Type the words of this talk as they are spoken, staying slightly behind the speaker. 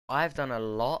I've done a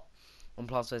lot on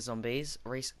Plants vs Zombies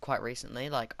quite recently.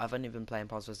 Like, I've only been playing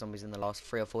Plants vs Zombies in the last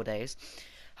 3 or 4 days.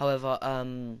 However,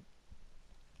 I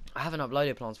haven't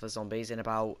uploaded Plants vs Zombies in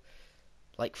about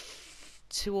like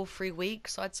 2 or 3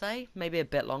 weeks, I'd say. Maybe a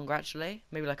bit longer, actually.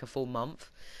 Maybe like a full month.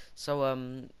 So,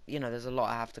 you know, there's a lot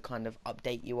I have to kind of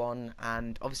update you on.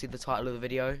 And obviously the title of the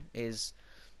video is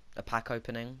a pack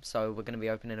opening. So we're going to be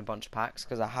opening a bunch of packs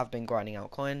because I have been grinding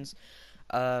out coins.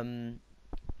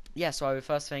 Yeah, so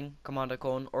first thing, Commando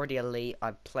Corn, already elite.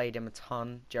 I've played him a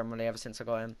ton, generally, ever since I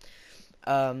got him.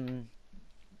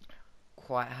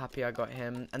 Quite happy I got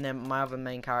him. And then my other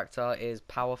main character is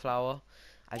Power Flower,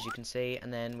 as you can see.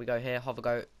 And then we go here,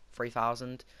 Hovergoat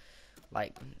 3000,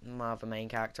 like my other main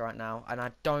character right now. And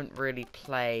I don't really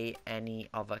play any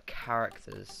other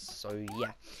characters, so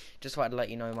yeah, just wanted to let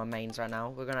you know my mains right now.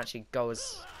 We're gonna actually go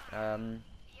as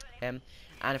him.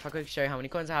 And if I could show you how many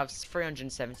coins I have, it's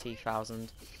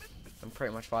 370,000 and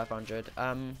pretty much 500.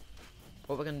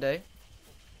 What we're going to do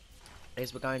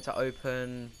is we're going to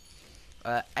open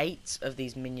 8 of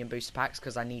these minion booster packs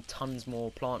because I need tons more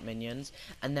plant minions.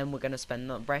 And then we're going to spend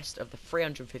the rest of the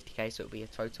 350k, so it'll be a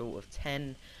total of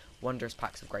 10 wondrous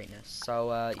packs of greatness.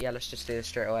 So yeah, let's just do this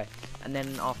straight away. And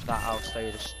then after that I'll show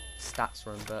you the stats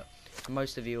room, but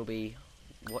most of you will be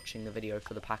watching the video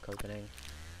for the pack opening.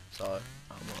 So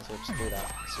I might as well just do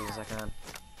that as soon as I can.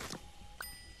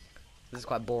 This is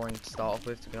quite boring to start off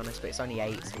with, to be honest, but it's only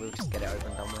 8, so we'll just get it over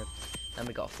and done with. Then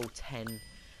we got a full 10.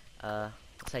 I'd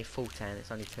say full 10.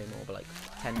 It's only 2 more, but like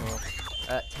 10 more.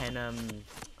 10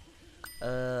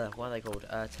 what are they called?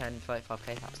 10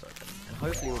 35k packs to open, and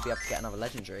hopefully we'll be able to get another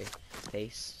legendary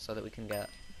piece so that we can get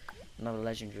another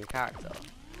legendary character.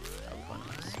 That would be quite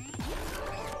nice.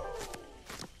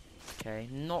 Okay,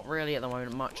 not really at the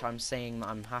moment much I'm saying that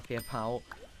I'm happy about,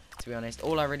 to be honest.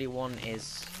 All I really want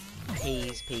is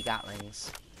P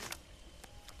Gatlings.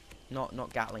 Not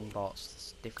Gatling bots,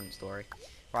 it's a different story.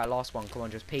 Right, last one, come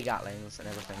on, just P Gatlings and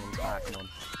everything in the back, come on.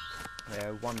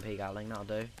 There you go, 1 P Gatling, that'll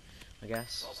do, I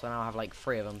guess. So now I have like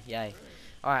 3 of them, yay.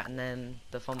 Alright, and then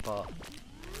the fun part.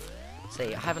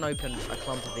 See, I haven't opened a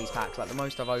clump of these packs. Like, the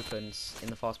most I've opened in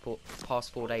the past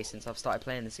 4 days since I've started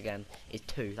playing this again is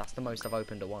 2. That's the most I've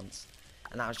opened at once.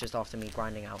 And that was just after me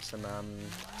grinding out some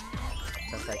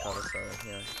takeovers, so,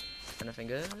 you know. Anything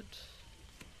good?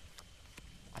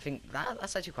 I think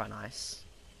that's actually quite nice.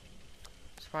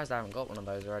 Surprised I haven't got one of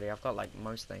those already. I've got, like,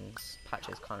 most things.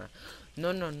 Patches kind of...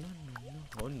 No.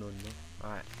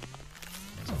 Alright.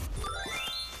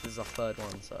 This is our 3rd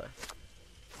one, so...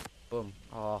 Boom.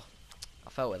 Oh... I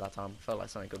felt it that time. I felt like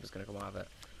something good was going to come out of it.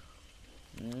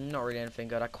 Not really anything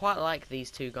good. I quite like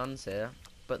these 2 guns here,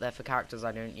 but they're for characters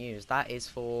I don't use. That is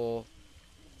for...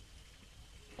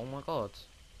 Oh my god.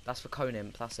 That's for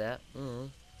Conimp, that's it.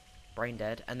 Brain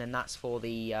dead. And then that's for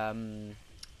the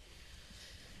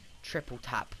triple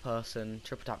tap person.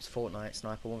 Triple tap's Fortnite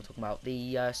sniper, what am I talking about?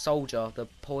 The soldier, the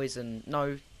poison...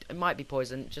 No, it might be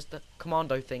poison. Just the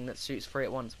commando thing that shoots 3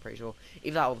 at once, I'm pretty sure.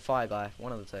 Either that or the fire guy.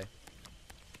 One of the 2.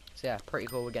 So yeah, pretty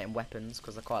cool. We're getting weapons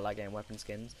because I quite like getting weapon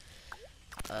skins,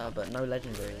 but no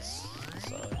legendaries,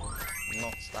 so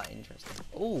not that interesting.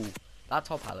 Ooh, that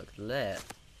top hat looked lit.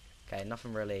 Okay,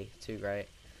 nothing really too great.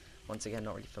 Once again,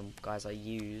 not really from guys I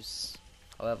use.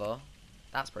 However,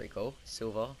 that's pretty cool.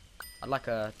 Silver. I'd like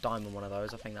a diamond one of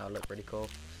those. I think that would look really cool.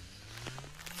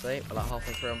 See, we're like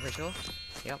halfway through, I'm pretty sure.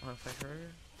 Yep, halfway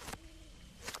through.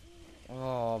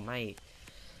 Oh, mate.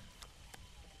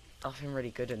 Nothing really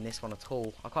good in this one at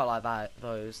all. I quite like that,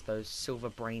 those silver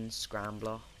brain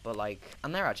scrambler, but like,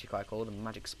 and they're actually quite cool, the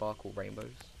magic sparkle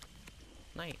rainbows.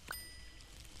 Nice.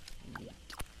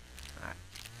 Alright.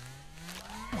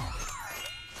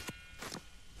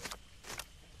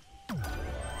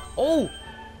 Oh!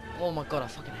 Oh my god, I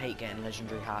fucking hate getting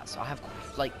legendary hats. I have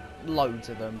like loads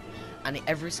of them, and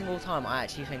every single time I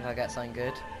actually think I get something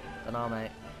good. But nah,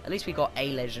 mate. At least we got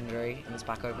a legendary in this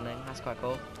pack opening. That's quite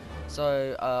cool.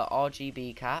 So,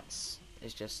 RGB cats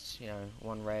is just, you know,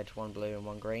 1 red, 1 blue, and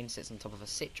 1 green. Sits on top of a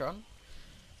citron.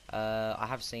 I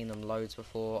have seen them loads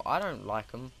before. I don't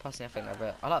like them. Personally, I think they're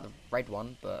a bit... I like the red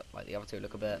one, but, like, the other 2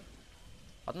 look a bit...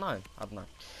 I don't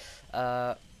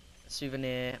know.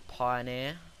 Souvenir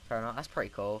Pioneer. Fair enough. That's pretty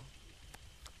cool.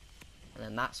 And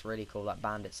then that's really cool, that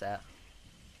bandit set.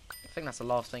 I think that's the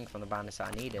last thing from the bandit set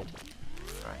I needed.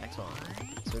 Alright, next one.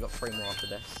 So we've got 3 more after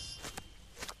this.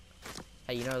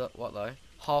 Hey, you know what though?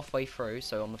 Halfway through,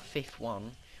 so on the 5th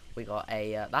one, we got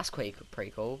a... that's pretty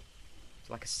cool. It's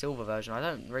like a silver version. I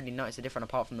don't really notice a difference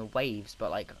apart from the waves,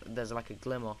 but like there's like a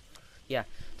glimmer. Yeah,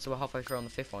 so we're halfway through on the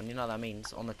 5th one. You know what that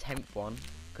means? On the 10th one,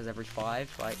 because every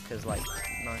 5, like, because like,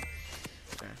 no.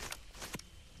 Okay.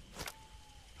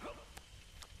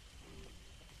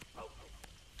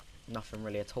 nothing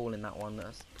really at all in that one.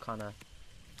 That's kind of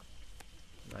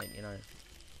like, you know,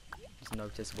 it's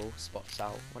noticeable. Spots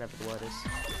out, whatever the word is.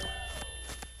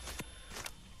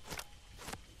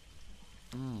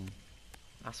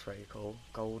 That's very cool.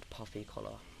 Gold puffy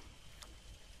collar.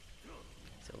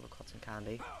 Silver cotton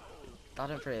candy. I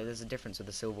don't think there's a difference with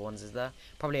the silver ones, is there?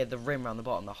 Probably at the rim around the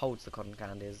bottom that holds the cotton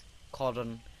candy is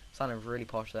cotton. Sounded really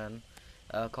posh then.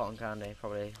 Cotton candy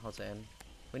probably holds it in.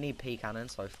 We need pea cannon,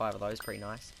 so 5 of those, pretty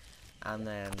nice. And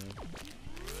then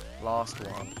last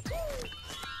one.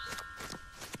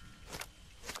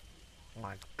 Oh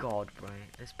my god, bro,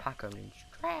 this pack opening is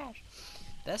trash.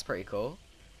 That's pretty cool.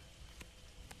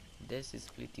 This is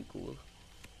pretty cool.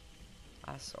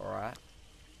 That's alright.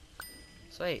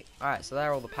 Sweet. Alright, so there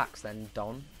are all the packs then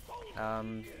done.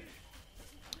 So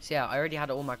yeah, I already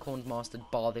had all my corns mastered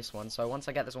bar this one. So once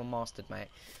I get this one mastered, mate,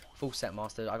 full set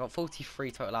mastered, I got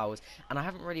 43 total hours. And I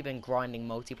haven't really been grinding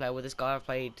multiplayer with this guy. I've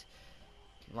played,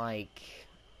 like,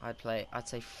 I'd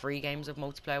say 3 games of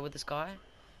multiplayer with this guy.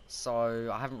 So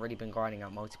I haven't really been grinding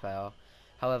out multiplayer.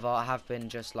 However, I have been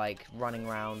just, like, running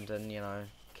around and, you know,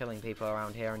 killing people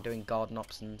around here and doing garden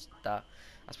ops and that.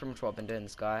 That's pretty much what I've been doing,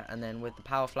 this guy. And then with the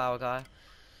power flower guy,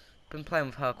 been playing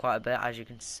with her quite a bit. As you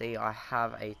can see, I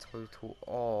have a total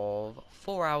of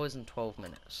 4 hours and 12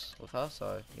 minutes with her.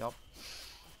 So, yup.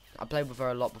 I played with her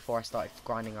a lot before I started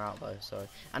grinding her out, though. So,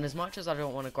 and as much as I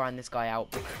don't want to grind this guy out,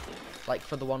 like,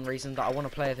 for the one reason that I want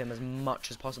to play with him as much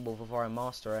as possible before I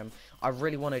master him, I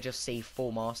really want to just see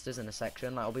 4 masters in a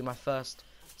section. That'll be my first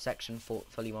section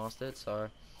fully mastered. So,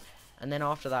 and then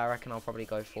after that, I reckon I'll probably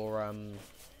go for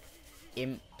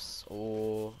imps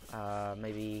or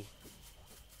maybe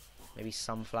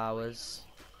sunflowers.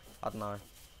 I don't know.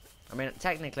 I mean,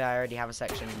 technically I already have a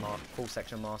section full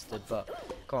section mastered, but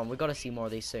come on, we've got to see more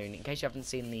of these soon. In case you haven't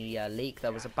seen the leak,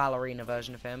 there was a ballerina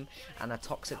version of him and a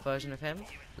toxic version of him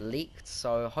leaked,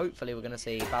 so hopefully we're going to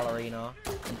see ballerina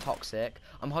and toxic.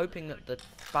 I'm hoping that the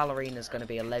ballerina is going to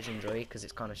be a legendary, because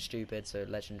it's kind of stupid, so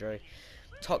legendary.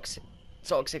 Toxic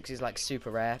is like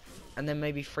super rare, and then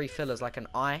maybe 3 fillers like an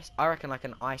ice. I reckon like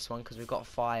an ice one, because we've got a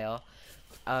fire.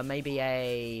 Maybe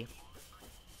a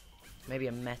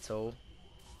metal.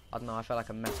 I don't know. I feel like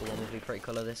a metal one would be pretty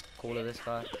cool of this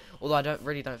guy. Although I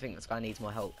really don't think this guy needs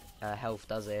more health,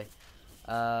 does he?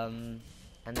 And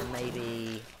then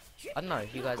maybe, I don't know.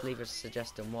 You guys leave a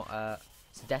suggestion.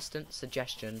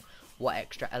 Suggestion. What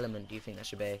extra element do you think there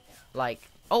should be? Like,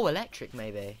 oh, electric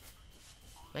maybe.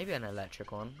 Maybe an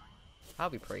electric one.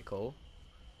 That'd be pretty cool.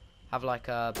 Have like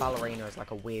a ballerina as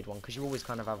like a weird one, because you always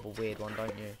kind of have a weird one,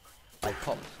 don't you? Like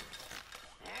pop.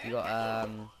 You got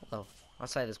well, I'd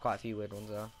say there's quite a few weird ones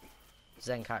there.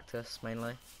 Zen cactus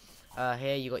mainly.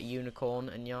 Here you got unicorn,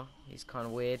 and yeah, he's kind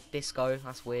of weird. Disco,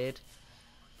 that's weird.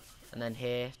 And then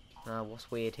here, what's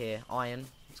weird here? Iron,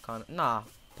 it's kind of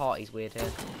party's weird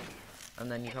here.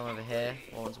 And then you come over here.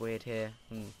 What one's weird here?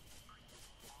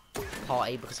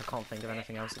 Party, because I can't think of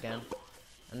anything else again.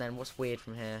 And then what's weird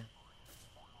from here?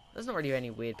 There's not really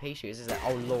any weird pea shooters, is there?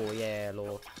 Oh, law, yeah,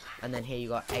 law. And then here you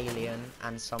got alien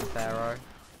and some pharaoh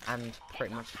and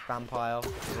pretty much vampire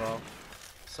as well.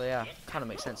 So yeah, kind of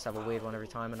makes sense to have a weird one every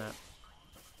time, innit?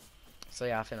 So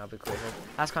yeah, I think that'd be cool.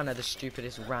 That's kind of the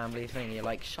stupidest rambly thing. You're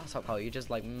like, shut up, Cole. You're just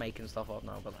like making stuff up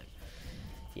now, but like,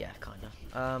 yeah, kind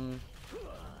of.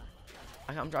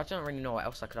 I don't really know what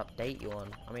else I could update you on.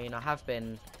 I mean, I have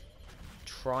been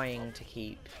trying to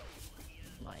keep,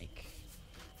 like,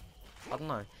 I don't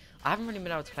know. I haven't really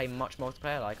been able to play much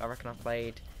multiplayer. Like, I reckon I've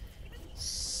played,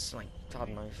 like, I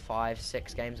don't know,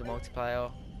 5-6 games of multiplayer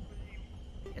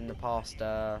in the past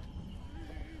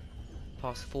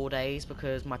 4 days,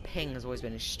 because my ping has always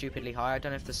been stupidly high. I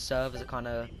don't know if the servers are kind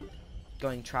of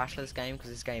going trash for this game, because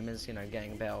this game is, you know,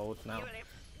 getting a bit old now,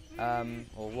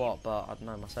 or what, but I don't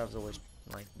know. My servers always,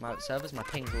 like, my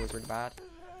ping's always really bad.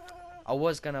 I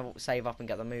was gonna save up and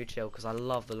get the mood shield, because I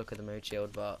love the look of the mood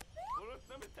shield, but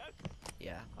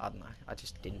yeah, I don't know. I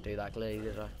just didn't do that clearly,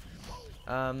 did I?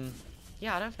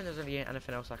 Yeah, I don't think there's really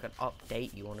anything else I can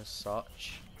update you on as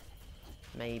such.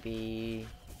 Maybe,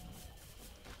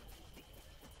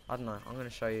 I don't know. I'm gonna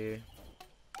show you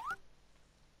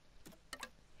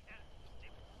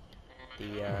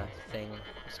the thing.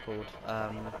 It's called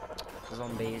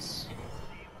zombies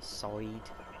side.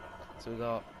 So we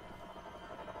got.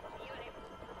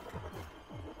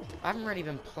 I haven't really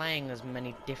been playing as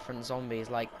many different zombies.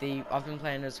 Like I've been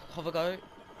playing as Hovergoat,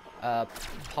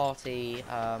 Party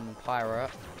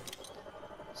Pirate.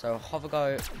 So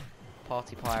Hovergoat,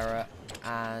 Party Pirate,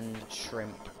 and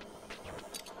Shrimp.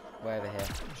 Way over here,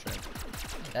 Shrimp.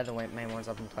 They're the main ones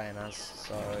I've been playing as.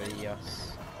 So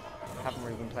yes, I haven't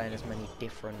really been playing as many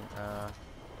different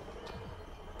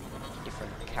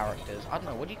different characters. I don't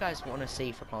know, what do you guys want to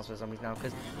see for Plants vs Zombies now?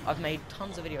 Because I've made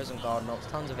tons of videos on Garden Ops,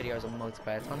 tons of videos on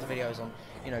multiplayer, tons of videos on,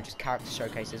 you know, just character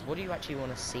showcases. What do you actually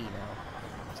want to see now?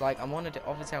 It's like,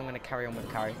 obviously I'm going to carry on with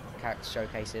the character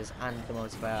showcases and the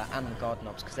multiplayer and the Garden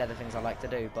Ops, because they're the things I like to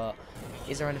do, but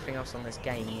is there anything else on this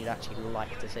game you'd actually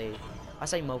like to see? I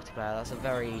say multiplayer, that's a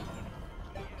very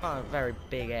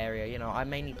big area, you know. I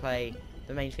mainly play,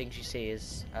 the main things you see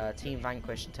is Team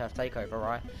Vanquish and Turf Takeover,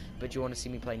 right? But do you want to see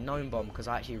me play Gnome Bomb? Because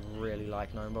I actually really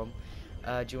like Gnome Bomb.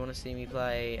 Do you want to see me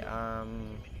play,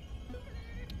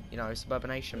 you know,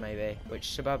 Suburbanation maybe? Which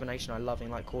Suburbanation I love in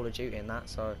like Call of Duty and that,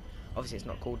 so obviously it's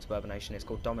not called Suburbanation, it's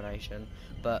called Domination,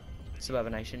 but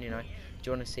Suburbanation, you know. Do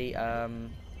you want to see, it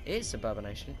is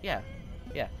Suburbanation, yeah.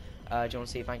 Do you want to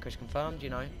see Vanquish Confirmed, you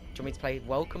know? Do you want me to play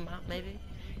Welcome Map maybe?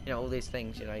 You know, all these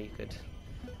things, you know, you could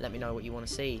let me know what you want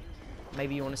to see.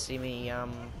 Maybe you want to see me,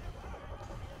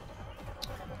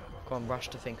 go on, rush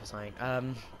to think of something.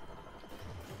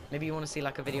 Maybe you want to see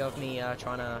like a video of me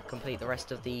trying to complete the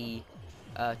rest of the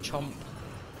Chomp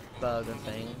Burger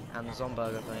thing and the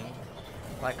Zomburger thing.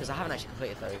 Like, because I haven't actually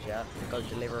completed those yet. The Go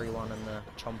Delivery one and the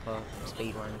Chomper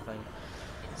Speedrun thing.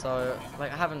 So,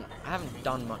 like, I haven't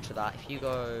done much of that. If you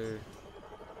go,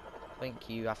 I think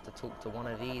you have to talk to one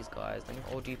of these guys, then,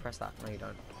 or do you press that? No, you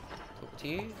don't. Talk to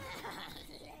you?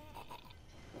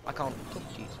 I can't talk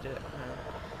to you to do it.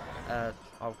 No.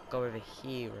 I'll go over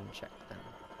here and check them.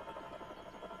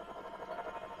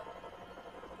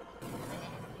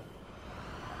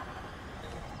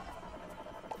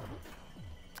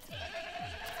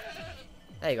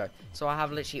 There you go. So I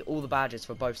have literally all the badges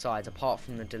for both sides, apart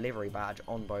from the delivery badge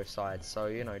on both sides. So,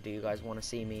 you know, do you guys want to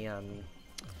see me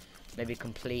maybe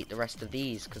complete the rest of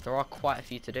these? Because there are quite a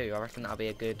few to do. I reckon that'll be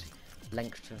a good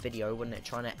length video, wouldn't it?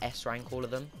 Trying to S rank all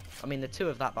of them. I mean, the two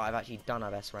of that I've actually done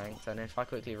have S ranked. And if I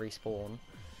quickly respawn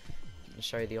and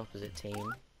show you the opposite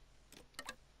team.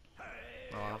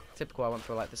 Oh, typical, I went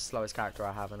for like the slowest character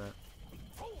I have in it.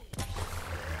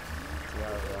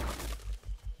 Yeah.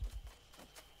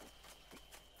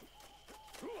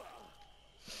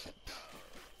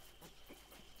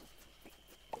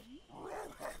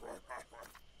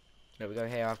 There we go.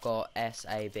 Here I've got S,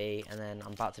 A, B, and then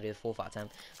I'm about to do the 4th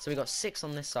attempt. So we got 6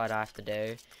 on this side I have to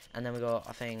do, and then we got,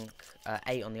 I think,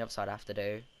 8 on the other side I have to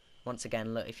do. Once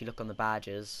again, look, if you look on the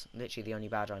badges, literally the only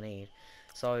badge I need.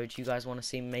 So do you guys want to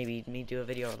see maybe me do a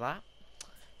video of that?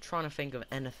 Trying to think of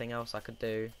anything else I could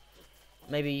do.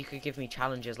 Maybe you could give me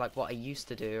challenges like what I used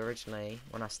to do originally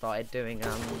when I started doing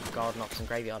garden ops and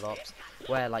graveyard ops,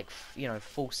 where like you know,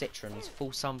 full citrons,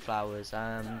 full sunflowers,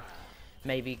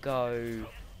 maybe go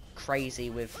crazy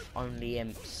with only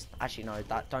imps. Actually no,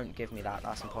 don't give me that,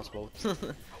 that's impossible.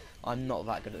 I'm not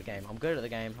that good at the game. I'm good at the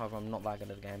game, however I'm not that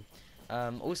good at the game.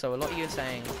 Also, a lot of you are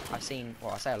saying, I say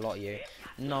a lot of you,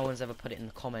 no one's ever put it in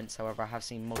the comments, however I have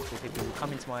seen multiple people who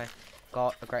come into my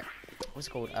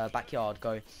backyard,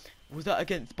 go, was that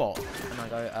against bot? And I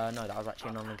go, no, that was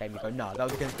actually an online game. You go, no, that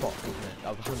was against bot, isn't it?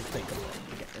 That was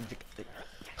 100%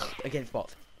 against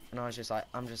bot. And I'm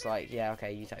just like, yeah,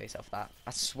 okay, you tell yourself that.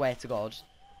 I swear to God,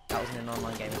 that was in an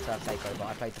online game of Turf Takeover.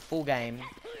 I played the full game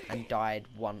and died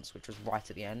once, which was right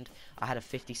at the end. I had a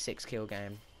 56 kill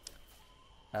game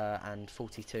and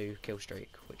 42 kill streak,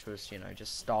 which was, you know,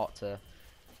 just start to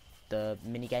the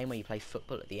mini game where you play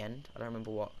football at the end. I don't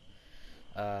remember what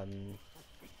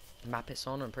map it's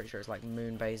on. I'm pretty sure it's like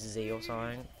Moonbase Z or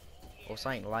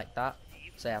something like that.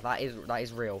 So yeah, that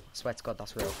is real. I swear to God,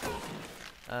 that's real.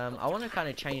 I want to kind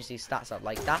of change these stats up.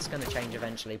 Like, that's going to change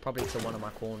eventually, probably to one of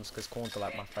my corns, because corns are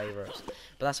like my favourites.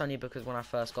 But that's only because when I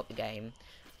first got the game,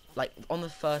 like on the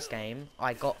first game,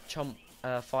 I got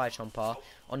Fire Chomper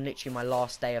on literally my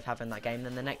last day of having that game.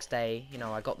 Then the next day, you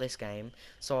know, I got this game,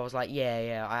 so I was like,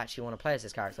 yeah, I actually want to play as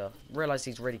this character. Realised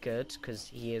he's really good, because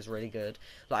he is really good.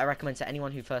 Like, I recommend to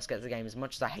anyone who first gets the game, as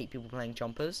much as I hate people playing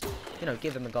chompers, you know,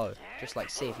 give him a go. Just like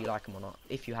see if you like him or not,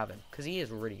 if you have him, because he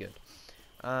is really good.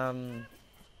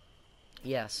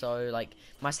 Yeah, so like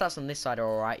my stats on this side are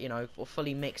alright, you know,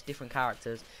 fully mixed different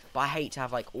characters, but I hate to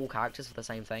have like all characters for the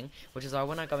same thing, which is why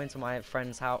when I go into my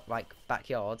friend's house, like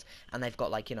backyards, and they've got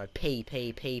like, you know, P,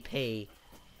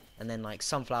 and then like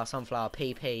sunflower,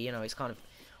 P, you know, it's kind of,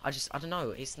 I don't know,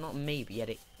 it's not me, but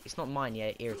yet it's not mine,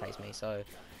 yet it irritates me, so,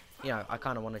 you know, I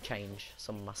kind of want to change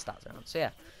some of my stats around. So yeah,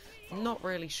 not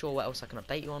really sure what else I can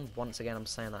update you on. Once again, I'm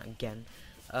saying that again.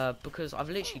 Because I've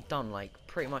literally done like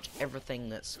pretty much everything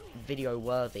that's video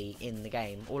worthy in the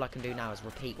game. All I can do now is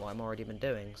repeat what I'm already been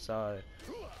doing. So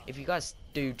if you guys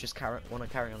do just want to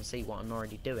carry on and see what I'm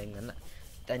already doing,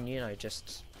 then you know,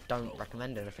 just don't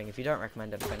recommend anything. If you don't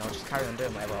recommend anything, I'll just carry on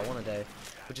doing whatever I want to do,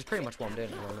 which is pretty much what I'm doing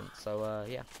at the moment. So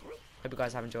yeah. Hope you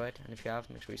guys have enjoyed, and if you have,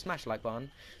 make sure you smash the like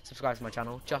button, subscribe to my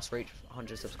channel. Just reached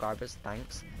 100 subscribers,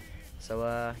 thanks.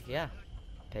 So yeah,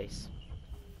 peace.